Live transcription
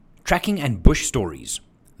tracking and bush stories.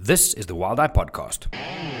 This is the Wild Eye Podcast.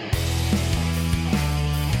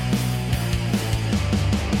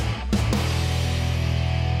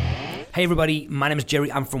 Hey everybody, my name is Jerry,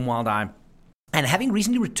 I'm from Wild Eye. And having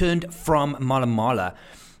recently returned from Mala Mala,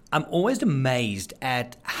 I'm always amazed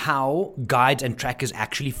at how guides and trackers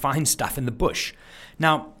actually find stuff in the bush.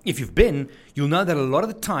 Now, if you've been, you'll know that a lot of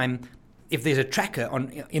the time, if there's a tracker on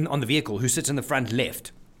the vehicle who sits in the front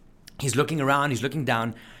left, he's looking around, he's looking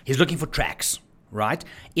down, he's looking for tracks, right?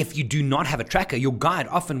 If you do not have a tracker, your guide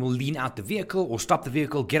often will lean out the vehicle or stop the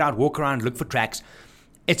vehicle, get out, walk around, look for tracks.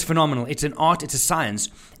 It's phenomenal. It's an art, it's a science.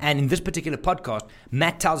 And in this particular podcast,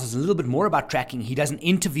 Matt tells us a little bit more about tracking. He does an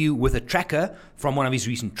interview with a tracker from one of his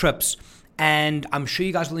recent trips. And I'm sure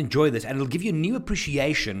you guys will enjoy this. And it'll give you a new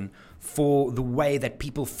appreciation for the way that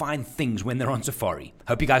people find things when they're on safari.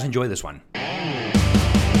 Hope you guys enjoy this one.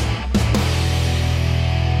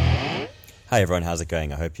 Hi everyone, how's it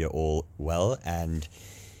going? I hope you're all well. And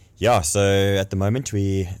yeah, so at the moment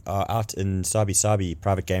we are out in Sabi Sabi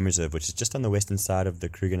Private Game Reserve, which is just on the western side of the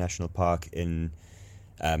Kruger National Park in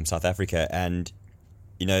South Africa. And,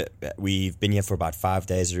 you know, we've been here for about 5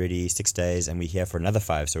 days already, 6 days, and we're here for another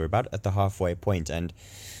 5. So we're about at the halfway point. And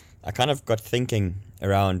I kind of got thinking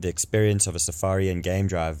around the experience of a safari and game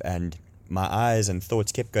drive, and my eyes and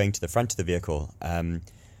thoughts kept going to the front of the vehicle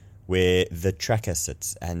where the tracker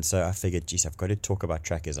sits. And so I figured, geez, I've got to talk about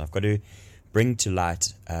trackers. I've got to bring to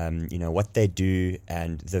light, what they do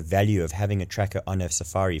and the value of having a tracker on a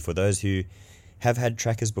safari. For those who have had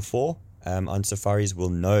trackers before on safaris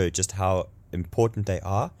will know just how important they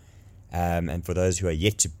are. And for those who are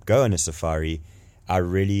yet to go on a safari, I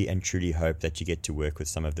really and truly hope that you get to work with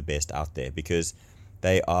some of the best out there, because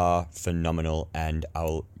they are phenomenal, and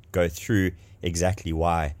I'll go through exactly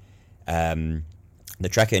why. The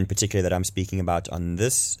tracker in particular that I'm speaking about on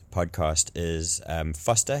this podcast is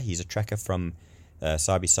Foster. He's a tracker from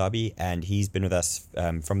Sabi Sabi, and he's been with us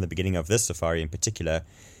from the beginning of this safari in particular,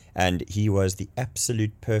 and he was the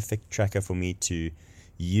absolute perfect tracker for me to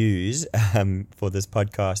use for this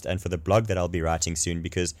podcast and for the blog that I'll be writing soon,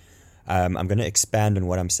 because I'm going to expand on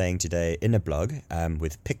what I'm saying today in a blog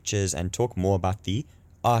with pictures and talk more about the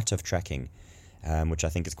art of tracking. Which I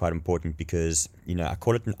think is quite important, because, I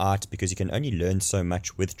call it an art because you can only learn so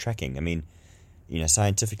much with tracking. I mean,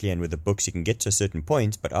 scientifically and with the books you can get to a certain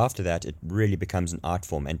point, but after that it really becomes an art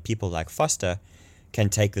form, and people like Foster can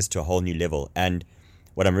take this to a whole new level. And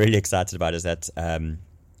what I'm really excited about is that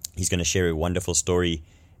he's going to share a wonderful story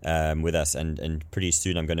with us, and pretty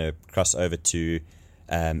soon I'm going to cross over to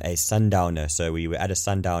a sundowner. So we were at a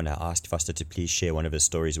sundowner. I asked Foster to please share one of his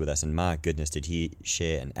stories with us, and my goodness, did he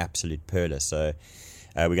share an absolute perler. So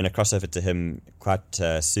we're going to cross over to him quite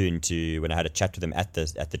soon when I had a chat with him at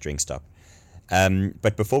the drink stop.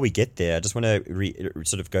 But before we get there, I just want to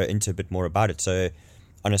sort of go into a bit more about it. So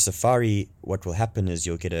on a safari, what will happen is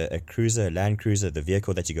you'll get a cruiser, a Land Cruiser, the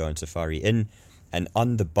vehicle that you go on safari in, and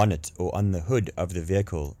on the bonnet or on the hood of the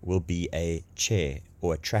vehicle will be a chair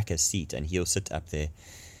or a tracker seat, and he'll sit up there.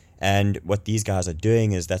 And what these guys are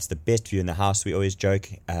doing is, that's the best view in the house. We always joke,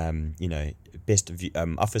 best view,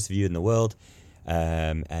 office view in the world,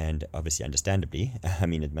 and obviously, understandably, I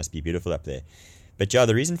mean, it must be beautiful up there. But yeah,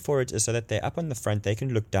 the reason for it is so that they're up on the front, they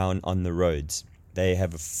can look down on the roads. They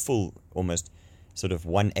have a full, almost sort of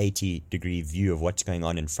 180-degree view of what's going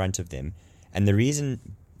on in front of them. And the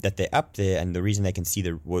reason that they're up there, and the reason they can see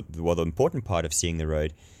the important part of seeing the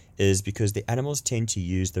road, is because the animals tend to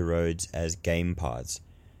use the roads as game paths,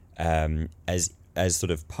 as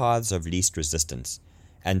sort of paths of least resistance.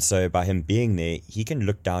 And so by him being there, he can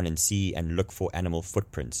look down and see and look for animal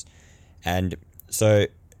footprints. And so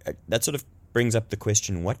that sort of brings up the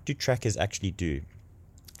question, what do trackers actually do?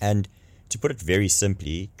 And to put it very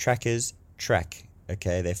simply, trackers track.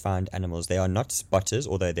 Okay, they find animals. They are not spotters,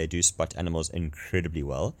 although they do spot animals incredibly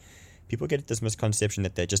well. People get this misconception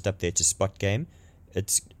that they're just up there to spot game.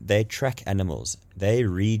 They track animals. They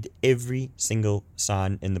read every single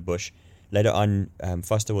sign in the bush. Later on,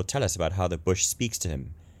 Foster will tell us about how the bush speaks to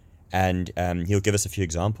him, and he'll give us a few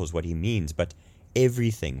examples what he means. But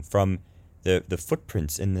everything from the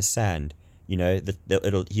footprints in the sand,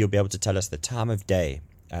 he'll be able to tell us the time of day,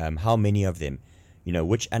 how many of them,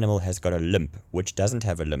 which animal has got a limp, which doesn't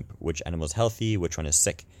have a limp, which animal's healthy, which one is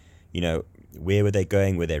sick, where were they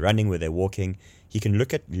going, were they running, were they walking. He can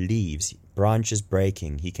look at leaves, branches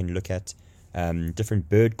breaking. He can look at different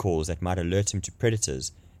bird calls that might alert him to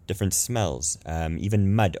predators, different smells,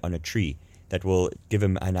 even mud on a tree that will give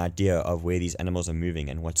him an idea of where these animals are moving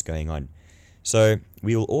and what's going on. So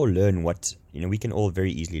we will all learn we can all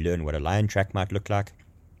very easily learn what a lion track might look like,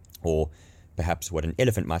 or perhaps what an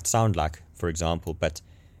elephant might sound like, for example. But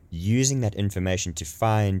using that information to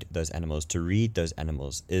find those animals, to read those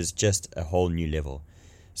animals, is just a whole new level.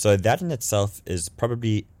 So that in itself is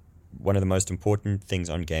probably one of the most important things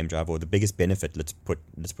on Game Drive, or the biggest benefit, let's put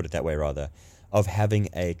it that way rather, of having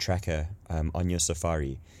a tracker on your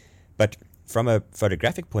Safari. But from a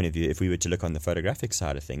photographic point of view, if we were to look on the photographic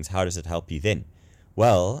side of things, how does it help you then?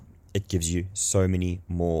 Well, it gives you so many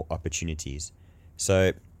more opportunities.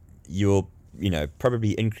 So you'll,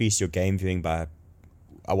 probably increase your game viewing by,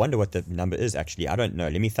 I wonder what the number is actually. I don't know.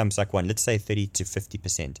 Let me thumbsuck one. Let's say 30 to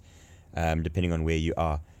 50%, depending on where you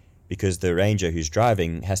are. Because the ranger who's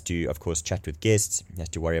driving has to, of course, chat with guests, has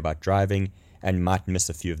to worry about driving, and might miss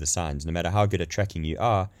a few of the signs. No matter how good at tracking you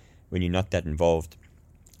are, when you're not that involved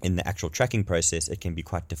in the actual tracking process, it can be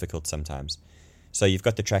quite difficult sometimes. So you've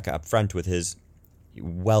got the tracker up front with his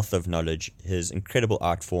wealth of knowledge, his incredible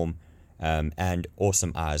art form, and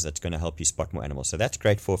awesome eyes that's going to help you spot more animals. So that's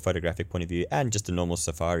great for a photographic point of view and just a normal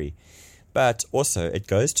safari. But also it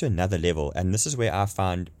goes to another level, and this is where I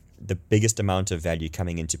find the biggest amount of value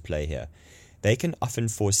coming into play here. They can often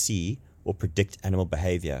foresee or predict animal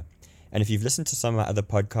behavior. And if you've listened to some of my other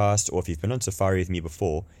podcasts, or if you've been on safari with me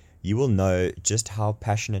before, you will know just how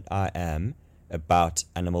passionate I am about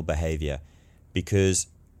animal behavior. Because,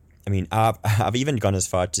 I've even gone as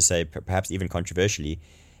far to say, perhaps even controversially,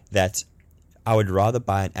 that I would rather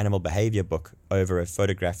buy an animal behavior book over a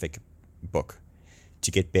photographic book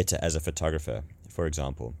to get better as a photographer, for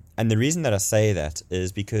example. And the reason that I say that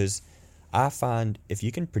is because I find if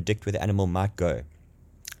you can predict where the animal might go,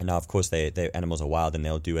 and now of course the animals are wild and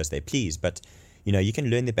they'll do as they please, but you can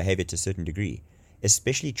learn their behavior to a certain degree.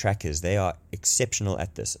 Especially trackers, they are exceptional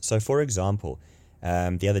at this. So for example,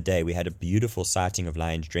 the other day we had a beautiful sighting of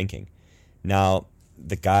lions drinking. Now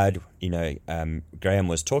the guide, Graham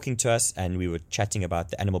was talking to us and we were chatting about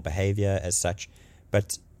the animal behavior as such,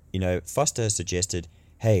 but Foster suggested,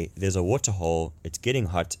 hey, there's a water hole, it's getting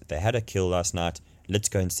hot, they had a kill last night, let's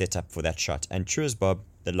go and set up for that shot. And true as Bob,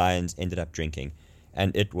 the lions ended up drinking,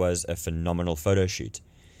 and it was a phenomenal photo shoot.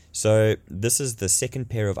 So this is the second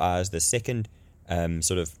pair of eyes, the second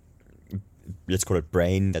sort of, let's call it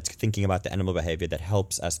brain, that's thinking about the animal behavior that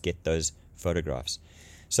helps us get those photographs.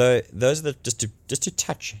 So those are just to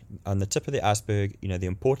touch on the tip of the iceberg, the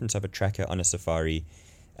importance of a tracker on a safari.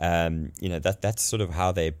 That's sort of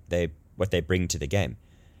how what they bring to the game.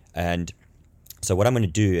 And so what I'm going to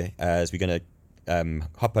do is we're going to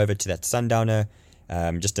hop over to that sundowner.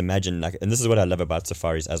 Just imagine, and this is what I love about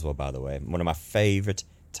safaris as well, by the way. One of my favorite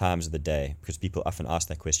times of the day, because people often ask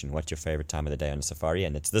that question, what's your favorite time of the day on a safari?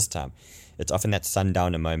 And it's this time. It's often that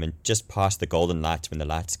sundowner moment, just past the golden light when the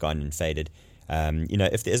light's gone and faded.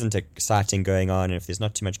 If there isn't a sighting going on, and if there's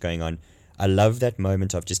not too much going on, I love that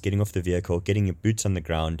moment of just getting off the vehicle, getting your boots on the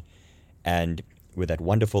ground, and with that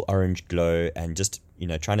wonderful orange glow, and just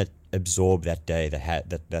trying to absorb that day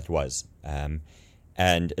that was.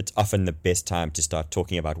 And it's often the best time to start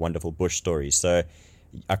talking about wonderful bush stories. So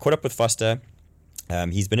I caught up with Foster.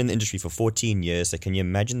 He's been in the industry for 14 years, so can you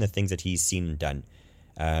imagine the things that he's seen and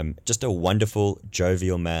done? Just a wonderful,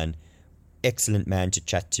 jovial man, excellent man to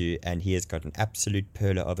chat to, and he has got an absolute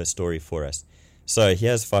perler of a story for us. So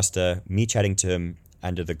here's Foster, me chatting to him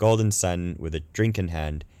under the golden sun with a drink in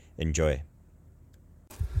hand. Enjoy.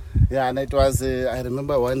 Yeah, and it was, I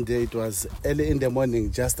remember one day, it was early in the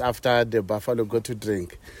morning, just after the buffalo got to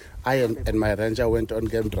drink. I and my ranger went on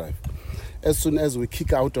game drive. As soon as we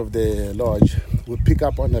kick out of the lodge, we pick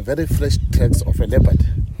up on a very fresh tracks of a leopard.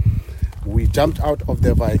 We jumped out of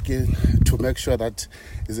the vehicle to make sure that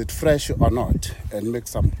is it fresh or not, and make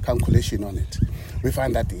some calculation on it. We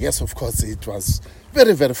found that, yes, of course, it was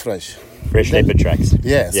very, very fresh. Fresh leopard tracks.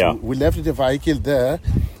 Yes, yeah. We left the vehicle there,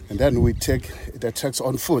 and then we take the tracks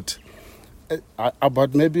on foot.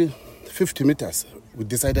 About maybe 50 meters, we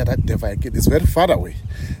decided that the vehicle is very far away.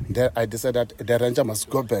 Then I decided that the ranger must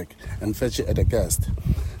go back and fetch it at the guest.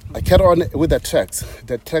 I carry on with the tracks.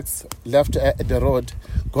 The tracks left at the road,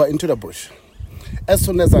 go into the bush. As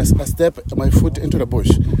soon as I step my foot into the bush,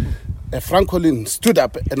 a francolin stood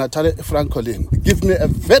up, and I told francolin, give me a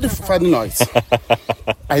very funny noise.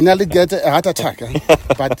 I nearly get a heart attack,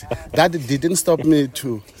 but that didn't stop me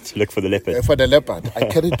to look for the leopard.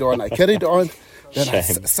 I carried on. Then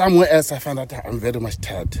somewhere else I found out I'm very much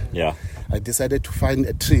tired. Yeah. I decided to find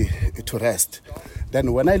a tree to rest.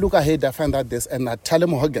 Then when I look ahead, I find that there's an Natale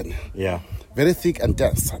Mohogan. Yeah. Very thick and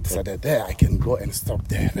dense. I decided there I can go and stop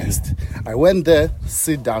there, rest. I went there,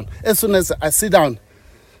 sit down. As soon as I sit down,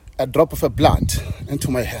 a drop of blood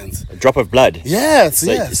into my hands. A drop of blood? Yes,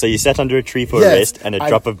 yes. So you sat under a tree for a rest, and a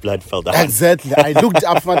drop of blood fell down. Exactly. I looked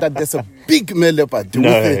up, found that there's a big male leopard with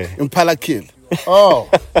an impala kill. Oh,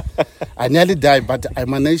 I nearly died, but I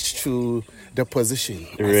managed to the position.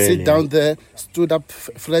 I Really? sit down there, stood up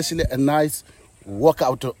freshly and nice, walk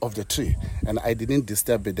out of the tree, and I didn't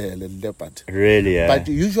disturb the leopard. Really, yeah. But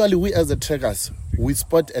usually we as the trekkers, we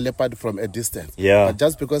spot a leopard from a distance. Yeah. But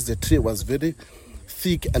just because the tree was very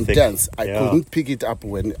thick and Thick, dense, I yeah. couldn't pick it up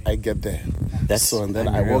when I get there. That's so and then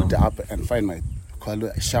unreal. I walked up and find my call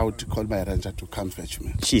my ranger to come fetch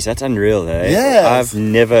me. Jeez, that's unreal, eh? Yes. I've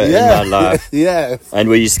never in my life. Yes. And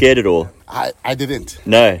were you scared at all? I didn't.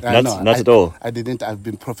 No, No, not at all. I didn't. I've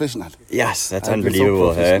been professional. Yes, that's I've been so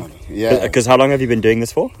unbelievable, eh? professional. Yeah. Because how long have you been doing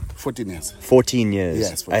this for? 14 years. 14 years.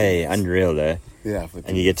 Yes, 14 Hey, years. unreal, eh? Yeah.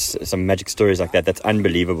 And you get some magic stories like that. That's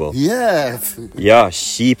unbelievable. Yes. Yeah,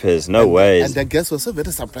 sheepers, no And ways. the guests were so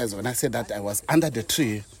very surprised when I said that I was under the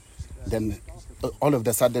tree. Then all of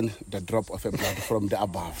a sudden, the drop of a blood from the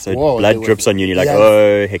above. So Whoa, they blood were- drips on you and you're like, Yes.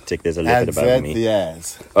 oh, hectic, there's a leopard above Exactly, me.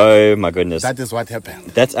 yes. Oh, my goodness. That is what happened.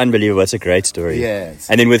 That's unbelievable. That's a great story. Yes.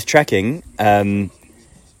 And then with tracking, how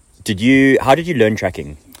did you learn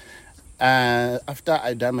tracking? After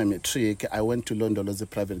I done my matric, I went to Londolozi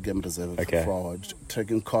Private Game Reserve Okay. for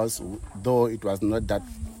trekking course, though it was not that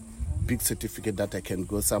big certificate that I can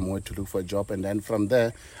go somewhere to look for a job. And then from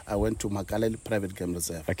there, I went to Makaleli Private Game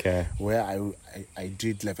Reserve, Okay. where I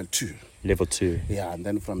did level 2. Level 2. Yeah, and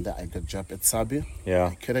then from there, I got a job at Sabi. Yeah.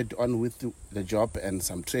 I carried on with the job and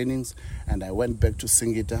some trainings, and I went back to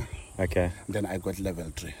Singita. Okay. Then I got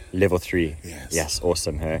level 3. Level 3. Yes. Yes,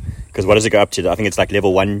 awesome. Because what does it go up to? I think it's like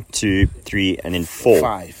level 1, 2, 3, and then 4.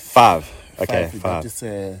 5. 5. Okay, 5. That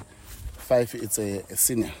is 5. It's a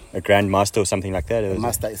senior. A grandmaster or something like that? A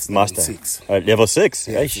master is level Master. 6. Level 6?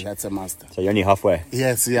 Yes, Eish. that's a master. So you're only halfway.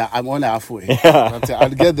 Yes, yeah, I'm only halfway. But I'll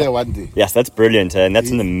get there one day. Yes, that's brilliant, and that's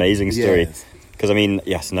an amazing story. Yes. Because I mean,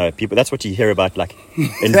 yes, no, people. That's what you hear about, like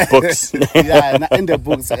in books. Yeah, and in the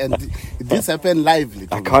books, and this happened lively.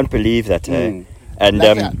 to I me. can't believe that. Mm. And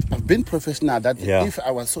Like, I've been professional. That Yeah. if I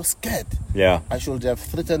was so scared, yeah, I should have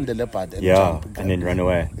threatened the leopard and yeah, jump. and then run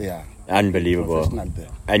away. Yeah, Unbelievable. professional there.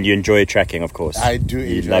 And you enjoy tracking, of course. I do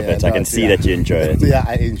You enjoy love it. I can see yeah. that you enjoy it. Yeah,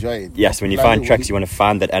 I enjoy it. Yes, when you Like find when- tracks, you want to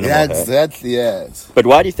find that animal. Yeah, huh? exactly. Yes. But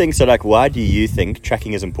why do you think so? Like, why do you think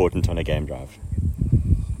tracking is important on a game drive?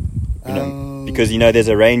 You know, because you know there's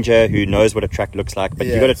a ranger who knows what a track looks like, but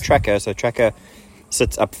you've got a Yes. tracker. So a tracker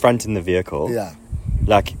sits up front in the vehicle. Yeah.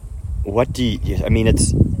 Like, what do you? I mean,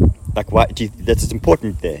 it's like why do you? That's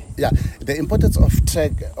important there. Yeah, the importance of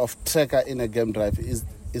tracker in a game drive is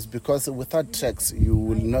because without tracks you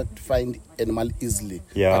will not find animal easily.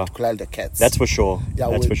 Yeah. Particularly the cats. That's for sure. Yeah,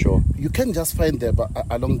 That's well, for sure. You can just find them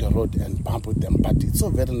along the road and bump with them, but it's so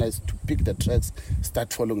very nice to pick the tracks,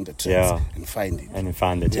 start following the tracks, Yeah. and find it. And then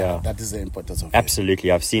find it. Yeah. That is the importance of it.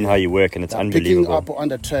 Absolutely. I've seen how you work, and it's That unbelievable. Picking up on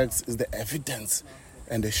the tracks is the evidence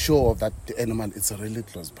and the show that the animal is really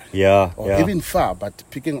close by. Yeah. Or Yeah. even far, but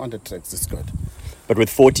picking on the tracks is good. But with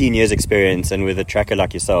 14 years experience and with a tracker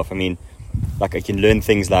like yourself, I mean, like I can learn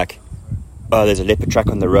things like, oh, there's a leopard track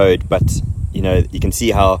on the road, but you know, you can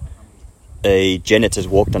see how a genet has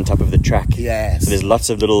walked on top of the track. Yes. So there's lots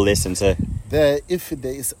of little lessons. If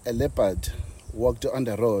there is a leopard walked on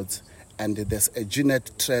the roads and there's a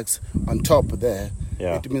genet tracks on top there,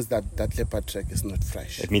 Yeah. it means that leopard track is not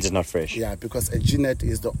fresh. It means it's not fresh. Yeah, because a genet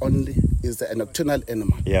is a nocturnal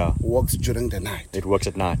animal. Yeah. Walks during the night. It works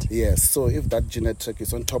at night. Yes, so if that genet track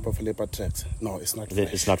is on top of a leopard tracks, no, it's not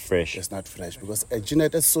fresh. It's not fresh. It's not fresh because a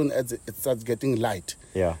genet, as soon as it starts getting light,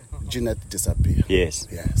 Yeah. genet disappear. Yes.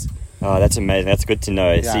 Yes. Oh, that's amazing. That's good to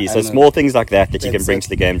know. Yeah, See, so and, small things like that you can bring to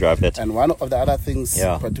exactly. the game drive. That And one of the other things,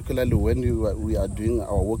 Yeah. particularly when we are doing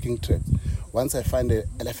our walking trek, once I find the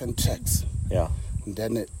elephant tracks, yeah,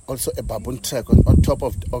 then also a baboon track on top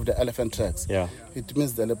of the elephant tracks, yeah, it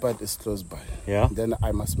means the leopard is close by. yeah. Then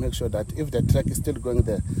I must make sure that if the track is still going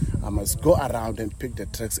there, I must go around and pick the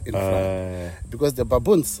tracks in front. Because the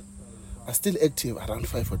baboons are still active around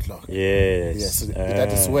 5 o'clock. Yes. Yes,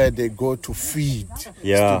 that is where they go to feed,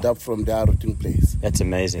 Yeah. stood up from their rooting place. That's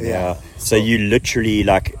amazing. Yeah. Yeah. So you literally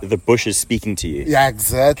like the bush is speaking to you. Yeah,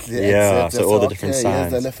 exactly. Yeah, exactly. so all the different Here's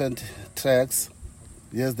signs. the elephant tracks,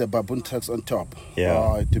 here's the baboon tracks on top. Yeah.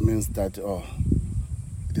 Oh, it means that,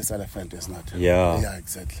 this elephant is not. Yeah. Yeah,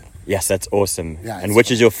 exactly. Yes, that's awesome. Yeah, and it's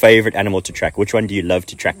which is your favorite animal to track? Which one do you love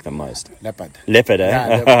to track the most? Leopard. Leopard, eh?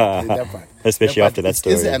 Yeah, leopard. Especially Leopard after that is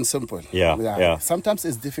story. easy and simple. Yeah. Sometimes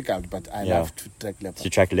it's difficult, but I Yeah. love to track leopard. To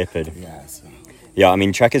track leopard. Yeah, so. Yeah, I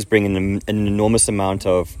mean, trackers bring an enormous amount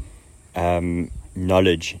of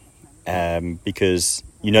knowledge because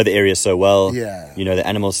you know the area so well. Yeah. You know the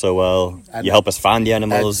animals so well. And you help us find the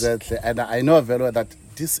animals. Exactly. And I know very well that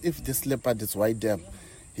if this leopard is right there,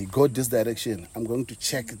 he go this direction, I'm going to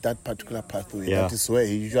check that particular pathway. Yeah. That is where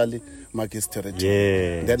he usually marks his territory.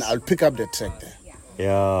 Yes. Then I'll pick up the track there.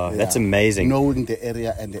 Yeah, that's amazing. Knowing the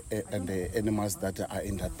area and the animals that are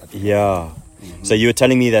in that particular. Yeah. So you were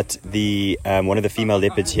telling me that the one of the female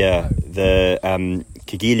leopards here, the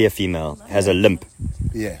Kigelia female, has a limp.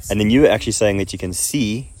 Yes. And then you were actually saying that you can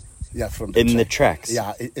see from the tracks.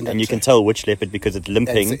 Yeah, and you can tell which leopard because it's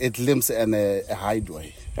limping. It limps and a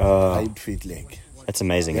hideway, hide feet leg. That's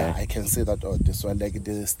amazing. Yeah, I can see that. This one, like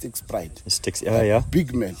the Styx Pride. The Styx, yeah.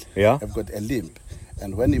 Big male. Yeah. I've got a limp,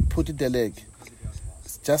 and when you put the leg,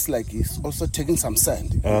 it's just like he's also taking some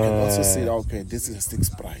sand. You can also see, okay, this is a Styx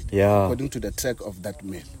Pride. Yeah. According to the track of that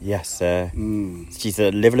male. Yes. Geez,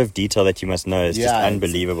 the level of detail that you must know is just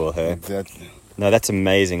unbelievable. Exactly. No, that's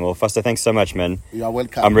amazing. Well, Foster, thanks so much, man. You are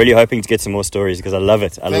welcome. I'm really hoping to get some more stories because I love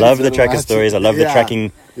it. I love the tracker stories. I love the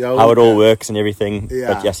tracking, how it all works and everything.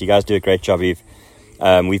 Yeah. But yes, you guys do a great job.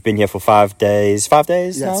 We've been here for 5 days. 5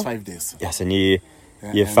 days now? Yes, 5 days. Yes, and you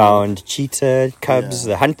found cheetah cubs.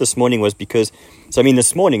 The hunt this morning was because, so I mean,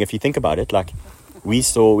 this morning, if you think about it, like we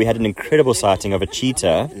had an incredible sighting of a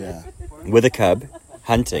cheetah with a cub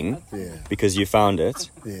hunting because you found it.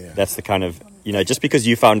 Yeah. That's the kind of, just because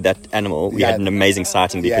you found that animal, we had an amazing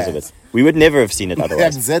sighting because of Yes. it. We would never have seen it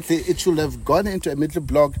otherwise. Exactly. It should have gone into a middle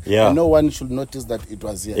block. Yeah. And no one should notice that it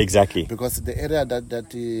was here. Exactly. Because the area that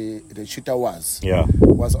the cheetah was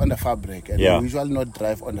on the fabric. And we usually not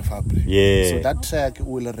drive on the fabric. Yeah. So that track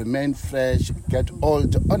will remain fresh, get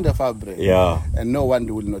old on the fabric. Yeah. And no one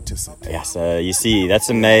will notice it. Yes, you see, that's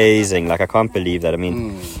amazing. Like, I can't believe that. I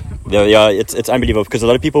mean, it's unbelievable because a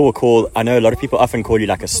lot of people I know a lot of people often call you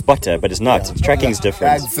like a spotter, but it's not. Tracking's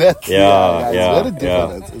different. Exactly. Yeah, it's very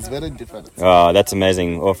different. It's very different. Oh, that's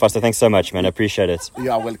amazing. Well, Foster, thanks so much, man. I appreciate it.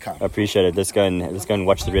 You are welcome. I appreciate it. Let's go and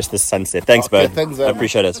watch the rest of the sunset. Thanks, bud. Thanks, I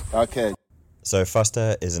appreciate it. Okay. So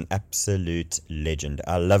Foster is an absolute legend.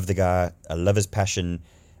 I love the guy. I love his passion.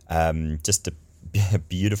 Just a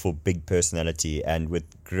beautiful, big personality and with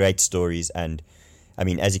great stories. And I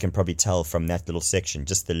mean, as you can probably tell from that little section,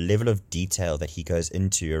 just the level of detail that he goes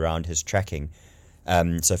into around his tracking.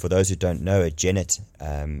 So for those who don't know, a genet,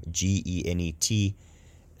 Genet,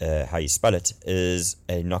 how you spell it, is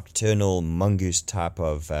a nocturnal mongoose type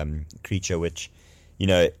of creature, which,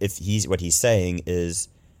 what he's saying is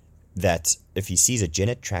that if he sees a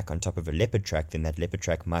genet track on top of a leopard track, then that leopard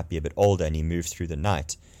track might be a bit older and he moves through the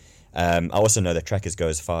night. I also know that trackers go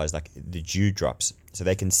as far as like the dew drops, so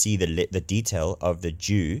they can see the detail of the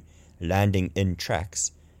dew landing in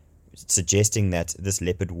tracks, suggesting that this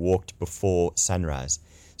leopard walked before sunrise.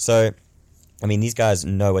 So, I mean, these guys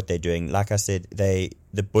know what they're doing. Like I said,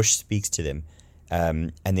 the bush speaks to them,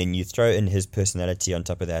 and then you throw in his personality on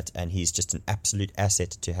top of that, and he's just an absolute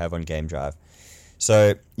asset to have on Game Drive.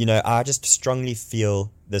 So, I just strongly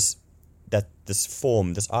feel this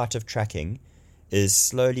art of tracking is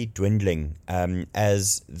slowly dwindling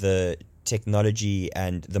as the technology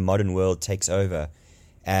and the modern world takes over.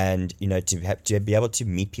 And, to be able to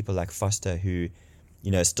meet people like Foster who,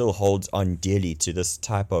 still holds on dearly to this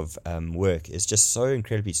type of work is just so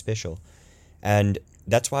incredibly special. And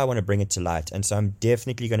that's why I want to bring it to light. And so I'm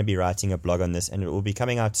definitely going to be writing a blog on this, and it will be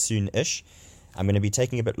coming out soon-ish. I'm going to be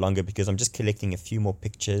taking a bit longer because I'm just collecting a few more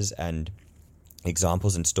pictures and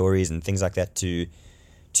examples and stories and things like that to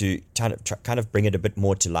kind of bring it a bit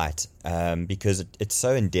more to light, because it's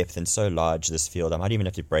so in depth and so large, this field. I might even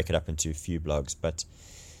have to break it up into a few blogs, but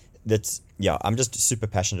I'm just super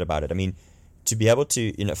passionate about it. I mean, to be able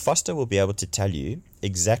to, Foster will be able to tell you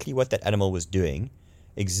exactly what that animal was doing,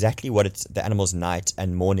 exactly what the animal's night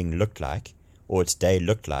and morning looked like, or its day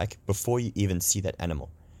looked like, before you even see that animal.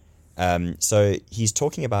 So he's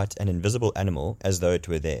talking about an invisible animal as though it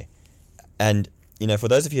were there. And for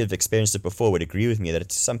those of you who have experienced it before would agree with me that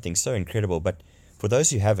it's something so incredible. But for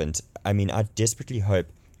those who haven't, I mean, I desperately hope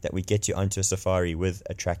that we get you onto a safari with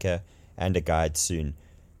a tracker and a guide soon,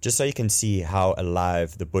 just so you can see how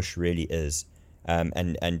alive the bush really is,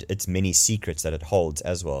 and its many secrets that it holds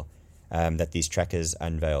as well, that these trackers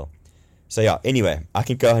unveil. So anyway, I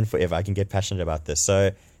can go on forever. I can get passionate about this.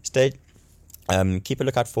 So keep a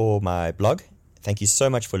lookout for my blog. Thank you so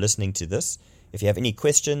much for listening to this. If you have any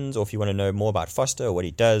questions, or if you want to know more about Foster or what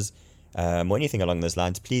he does, or anything along those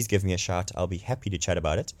lines, please give me a shout. I'll be happy to chat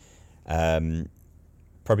about it.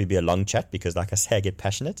 Probably be a long chat because, like I say, I get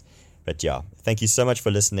passionate. But thank you so much for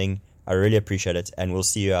listening. I really appreciate it, and we'll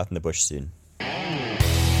see you out in the bush soon.